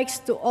she likes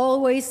to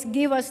always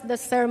give us the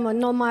sermon,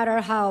 no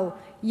matter how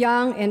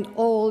young and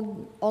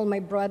old, all my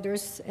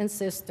brothers and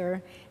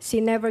sisters.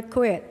 She never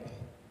quit.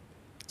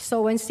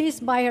 So when she's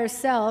by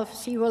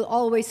herself, she will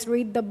always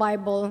read the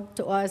Bible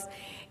to us,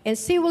 and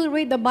she will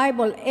read the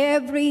Bible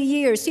every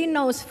year. She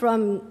knows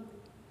from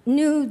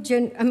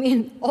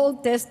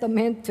Old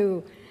Testament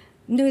to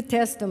New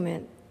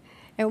Testament.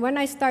 And when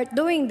I start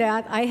doing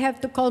that, I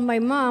have to call my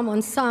mom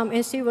on some,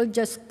 and she will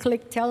just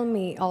tell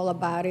me all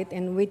about it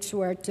and which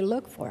word to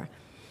look for.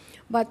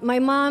 But my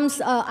mom's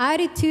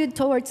attitude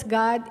towards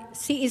God,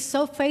 she is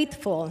so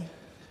faithful.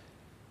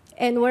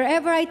 And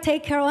wherever I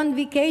take her on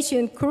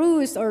vacation,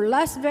 cruise, or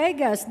Las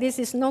Vegas, this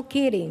is no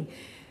kidding,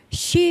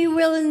 she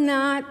will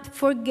not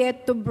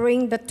forget to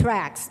bring the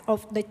tracts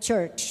of the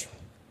church.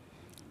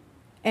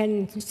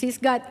 And she's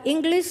got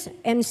English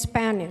and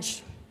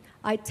Spanish.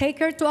 I take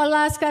her to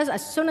Alaska.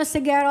 As soon as she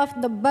gets off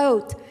the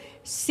boat,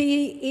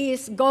 she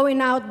is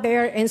going out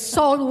there and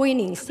soul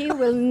winning. She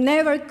will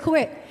never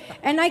quit.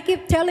 And I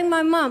keep telling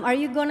my mom, are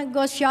you going to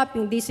go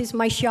shopping? This is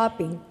my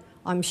shopping.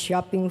 I'm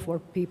shopping for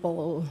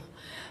people.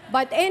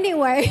 But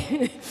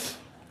anyway,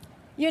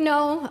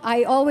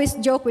 I always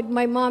joke with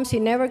my mom. She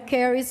never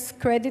carries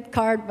credit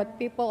card, but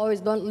people always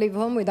don't leave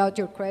home without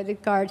your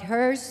credit card.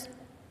 Hers,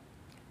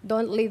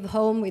 don't leave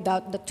home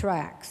without the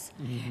tracts.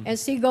 And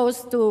she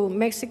goes to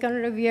Mexican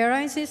Riviera,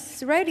 and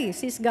she's ready.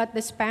 She's got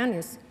the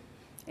Spanish.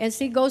 And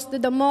she goes to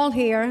the mall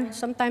here.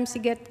 Sometimes she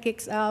gets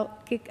kicked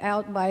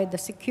out by the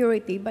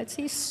security. But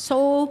she's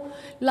so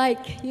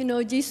like,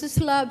 Jesus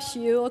loves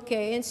you,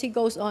 okay. And she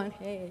goes on,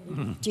 hey,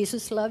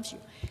 Jesus loves you.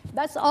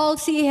 That's all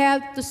she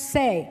had to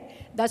say.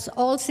 That's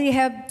all she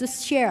had to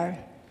share.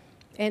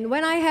 And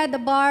when I had a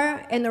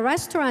bar and a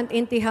restaurant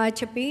in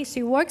Tehachapi,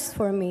 she works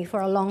for me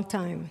for a long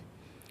time.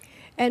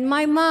 And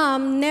my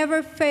mom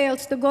never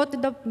fails to go to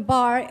the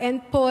bar and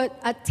put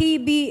a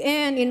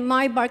TBN in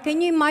my bar. Can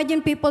you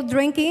imagine people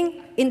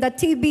drinking in the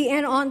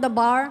TBN on the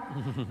bar?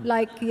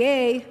 Like,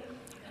 yay.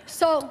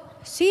 So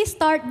she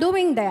started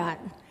doing that.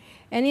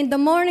 And in the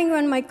morning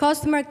when my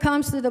customer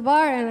comes to the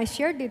bar, and I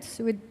shared this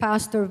with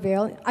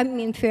Phil,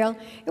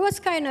 it was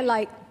kind of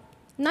like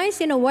nice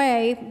in a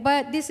way,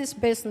 but this is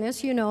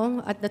business,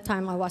 At the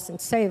time I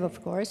wasn't saved,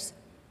 of course.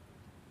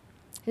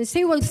 And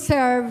she will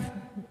serve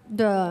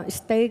the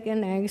steak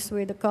and eggs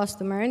with the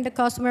customer, and the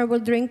customer will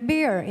drink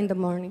beer in the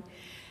morning.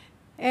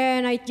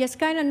 And I just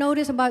kind of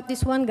noticed about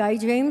this one guy,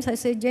 James. I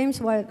said,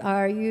 James, what's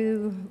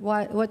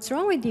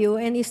wrong with you?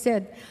 And he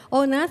said,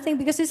 oh, nothing,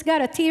 because he's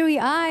got a teary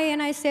eye.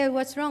 And I said,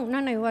 what's wrong?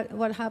 Nanay,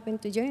 what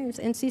happened to James?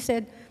 And he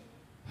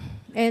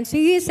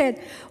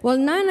said, well,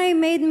 Nanay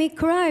made me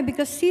cry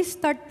because she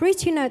started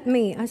preaching at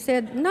me. I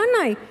said,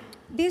 Nanay,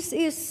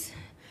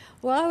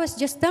 I was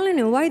just telling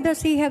him, why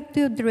does he have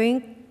to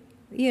drink,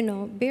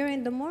 beer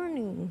in the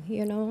morning,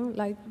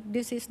 like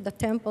this is the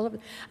temple.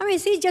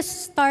 She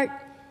just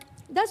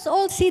that's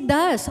all she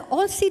does.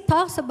 All she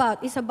talks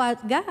about is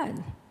about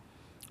God.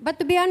 But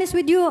to be honest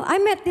with you, I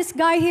met this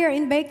guy here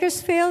in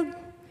Bakersfield.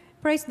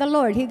 Praise the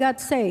Lord, he got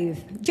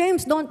saved.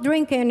 James don't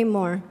drink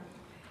anymore.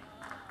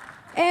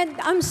 And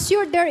I'm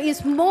sure there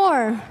is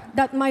more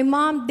that my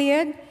mom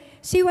did.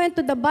 She went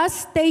to the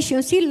bus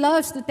station. She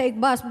loves to take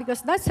bus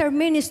because that's her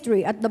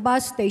ministry at the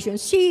bus station.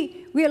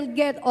 She will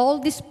get all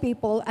these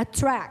people a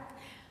tract,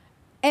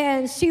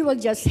 and she will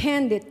just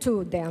hand it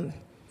to them.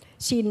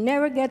 She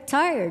never get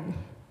tired.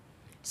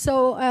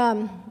 So,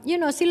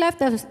 she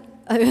left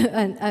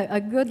a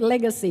good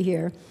legacy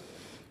here.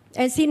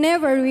 And she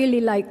never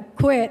really,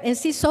 quit. And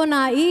she's so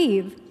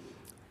naive.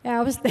 And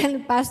I was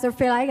telling Pastor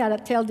Phil, I got to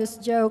tell this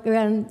joke.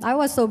 When I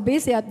was so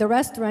busy at the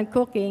restaurant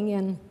cooking,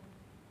 and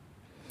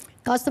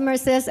customer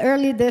says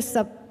early there's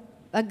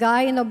a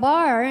guy in a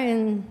bar,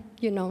 and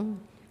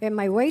and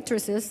my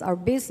waitresses are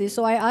busy.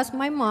 So I asked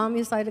my mom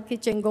inside the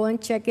kitchen, go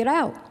and check it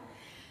out.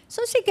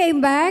 So she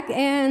came back,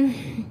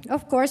 and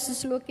of course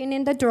she's looking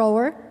in the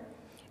drawer.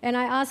 And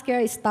I asked her,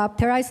 I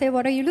stopped her. I said,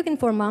 what are you looking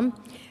for, Mom?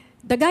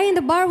 The guy in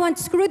the bar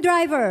wants a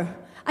screwdriver.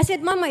 I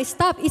said, Mama,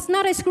 stop. It's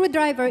not a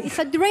screwdriver. It's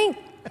a drink.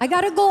 I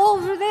got to go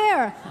over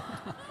there.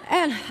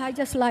 And I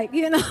just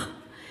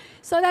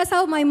So that's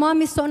how my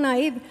mom is so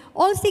naive.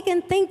 All she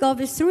can think of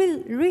is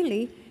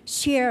really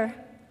share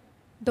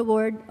the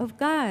Word of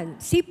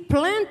God. She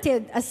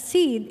planted a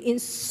seed in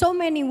so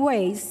many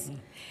ways,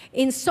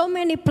 in so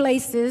many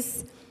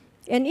places.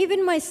 And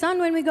even my son,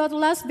 when we go to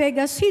Las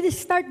Vegas, he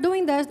start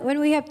doing that when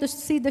we have to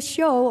see the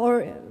show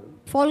or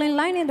fall in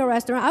line in the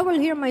restaurant. I will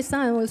hear my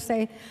son will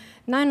say,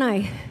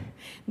 Nanay,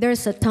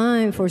 there's a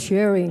time for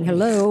sharing.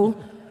 Hello.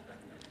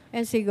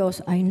 And she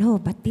goes, I know,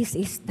 but this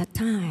is the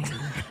time. Isn't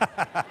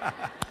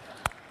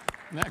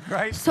that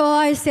great? So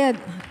I said,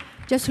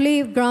 just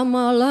leave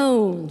Grandma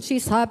alone.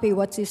 She's happy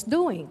what she's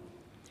doing.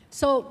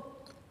 So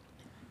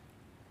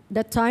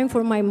the time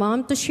for my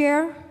mom to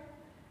share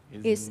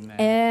is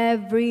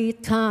every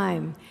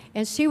time.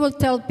 And she will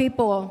tell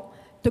people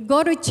to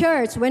go to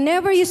church.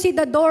 Whenever you see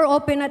the door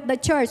open at the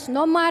church,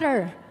 no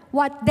matter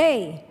what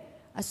day,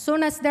 as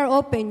soon as they're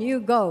open, you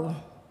go.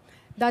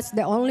 That's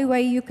the only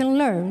way you can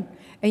learn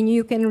and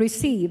you can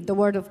receive the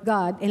Word of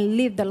God and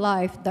live the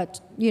life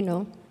that,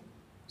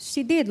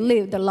 she did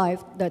live the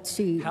life that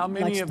she How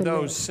many of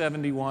those live.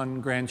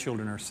 71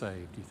 grandchildren are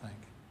saved, do you think?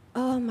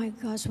 Oh my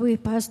gosh,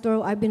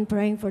 Pastor, I've been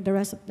praying for the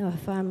rest of the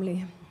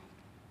family.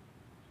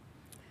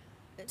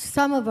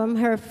 Some of them,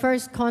 her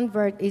first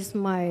convert is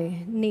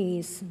my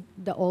niece,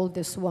 the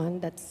oldest one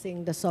that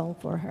sing the song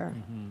for her.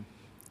 Mm-hmm.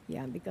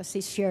 Yeah, because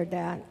she shared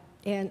that.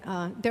 And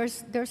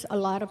there's a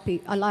lot of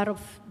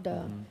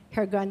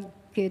her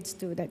grandkids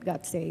too that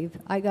got saved.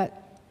 I got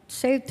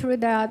saved through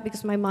that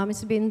because my mom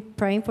has been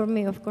praying for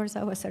me. Of course,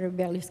 I was a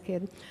rebellious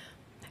kid.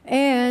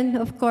 And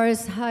of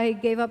course, I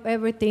gave up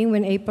everything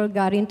when April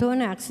got into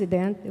an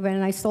accident,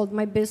 when I sold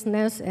my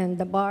business and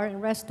the bar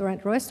and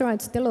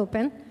restaurant's still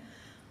open.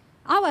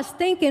 I was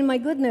thinking, my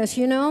goodness,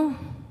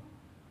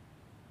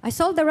 I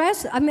sold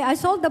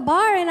the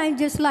bar, and I'm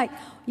just like,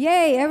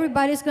 yay,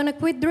 everybody's going to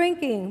quit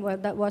drinking. Well,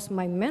 that was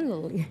my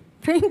mental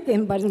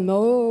thinking, but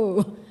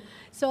no.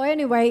 So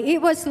anyway, it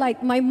was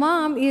like my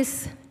mom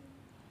is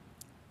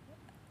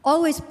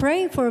always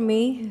praying for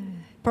me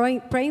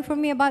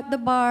about the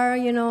bar,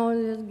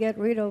 just get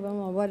rid of them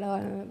or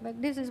whatever.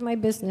 But this is my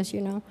business,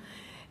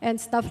 and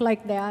stuff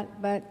like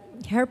that. But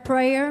her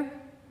prayer,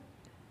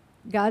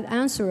 God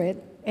answered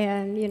it,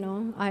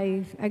 and,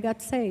 I got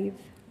saved,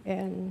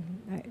 and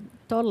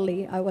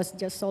I was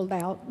just sold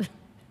out.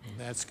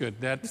 That's good.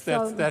 That's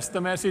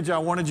the message I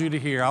wanted you to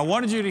hear. I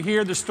wanted you to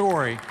hear the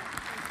story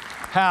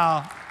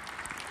how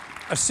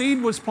a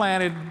seed was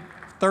planted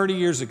 30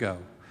 years ago,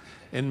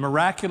 and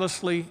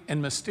miraculously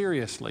and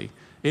mysteriously,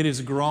 it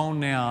has grown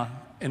now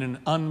in an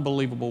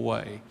unbelievable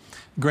way.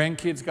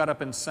 Grandkids got up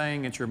and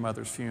sang at your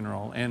mother's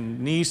funeral,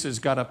 and nieces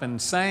got up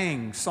and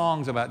sang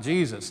songs about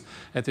Jesus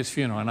at this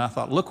funeral. And I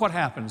thought, look what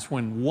happens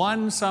when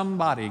one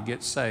somebody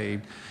gets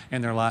saved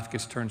and their life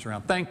gets turned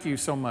around. Thank you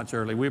so much,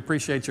 Early. We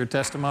appreciate your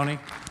testimony.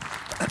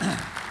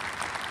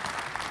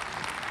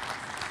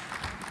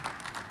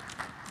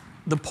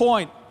 The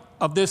point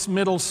of this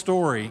middle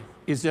story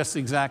is just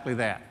exactly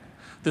that.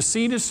 The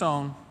seed is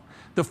sown.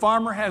 The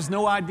farmer has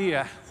no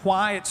idea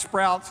why it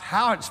sprouts,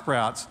 how it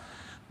sprouts,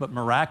 but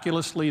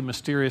miraculously,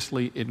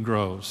 mysteriously, it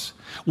grows.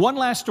 One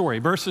last story,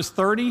 verses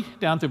 30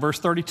 down to verse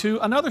 32,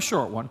 another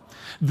short one.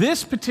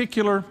 This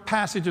particular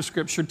passage of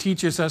Scripture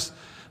teaches us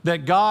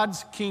that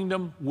God's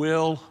kingdom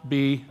will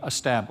be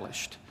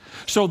established.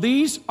 So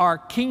these are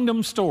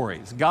kingdom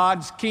stories.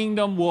 God's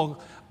kingdom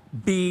will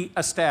be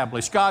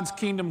established. God's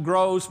kingdom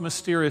grows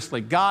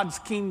mysteriously. God's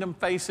kingdom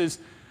faces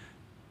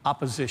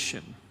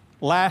opposition.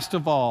 Last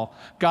of all,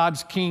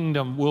 God's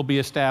kingdom will be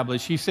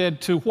established. He said,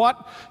 "To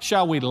what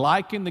shall we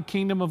liken the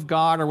kingdom of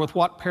God, or with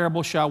what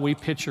parable shall we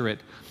picture it?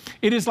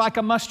 It is like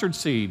a mustard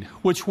seed,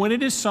 which when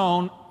it is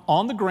sown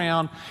on the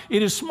ground,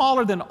 it is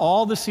smaller than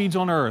all the seeds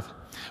on earth.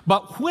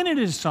 But when it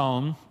is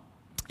sown,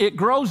 it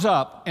grows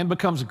up and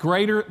becomes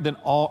greater than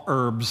all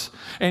herbs,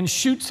 and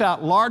shoots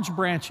out large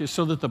branches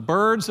so that the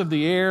birds of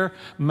the air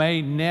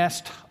may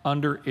nest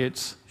under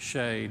its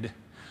shade."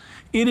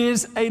 It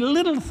is a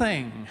little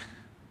thing,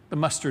 the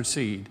mustard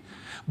seed.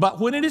 But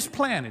when it is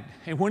planted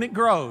and when it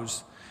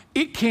grows,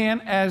 it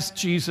can, as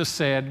Jesus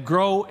said,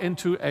 grow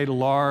into a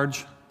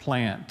large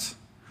plant.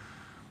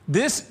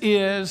 This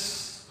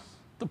is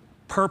the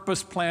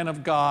purpose plan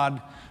of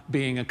God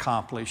being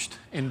accomplished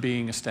and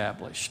being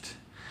established.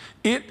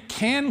 It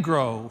can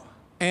grow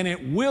and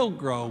it will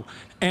grow,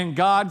 and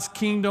God's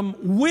kingdom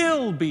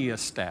will be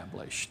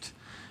established.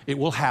 It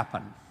will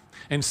happen.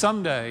 And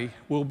someday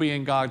we'll be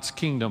in God's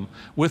kingdom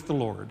with the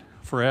Lord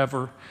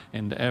forever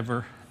and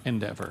ever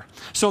and ever.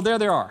 So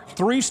there are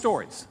 3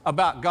 stories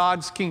about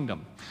God's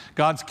kingdom.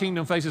 God's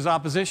kingdom faces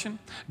opposition.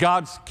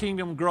 God's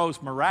kingdom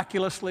grows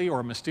miraculously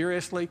or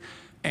mysteriously.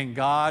 And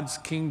God's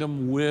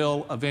kingdom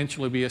will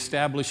eventually be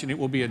established, and it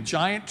will be a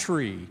giant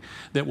tree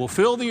that will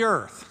fill the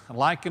earth,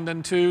 likened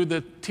unto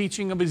the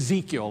teaching of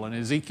Ezekiel in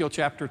Ezekiel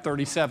chapter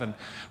 37,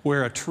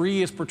 where a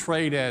tree is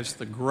portrayed as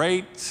the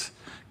great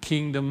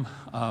kingdom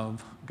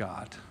of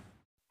God.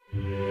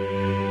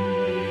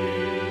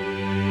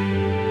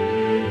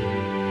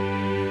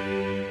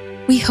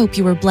 We hope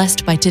you were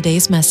blessed by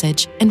today's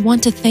message and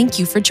want to thank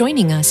you for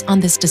joining us on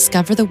this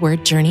Discover the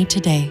Word journey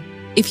today.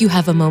 If you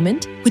have a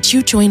moment, would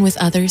you join with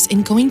others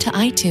in going to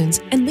iTunes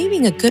and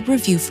leaving a good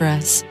review for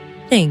us?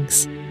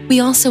 Thanks. We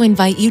also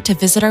invite you to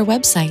visit our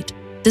website,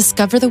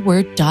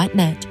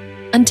 discovertheword.net.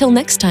 Until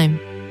next time,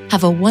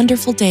 have a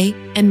wonderful day,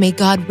 and may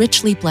God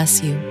richly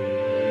bless you.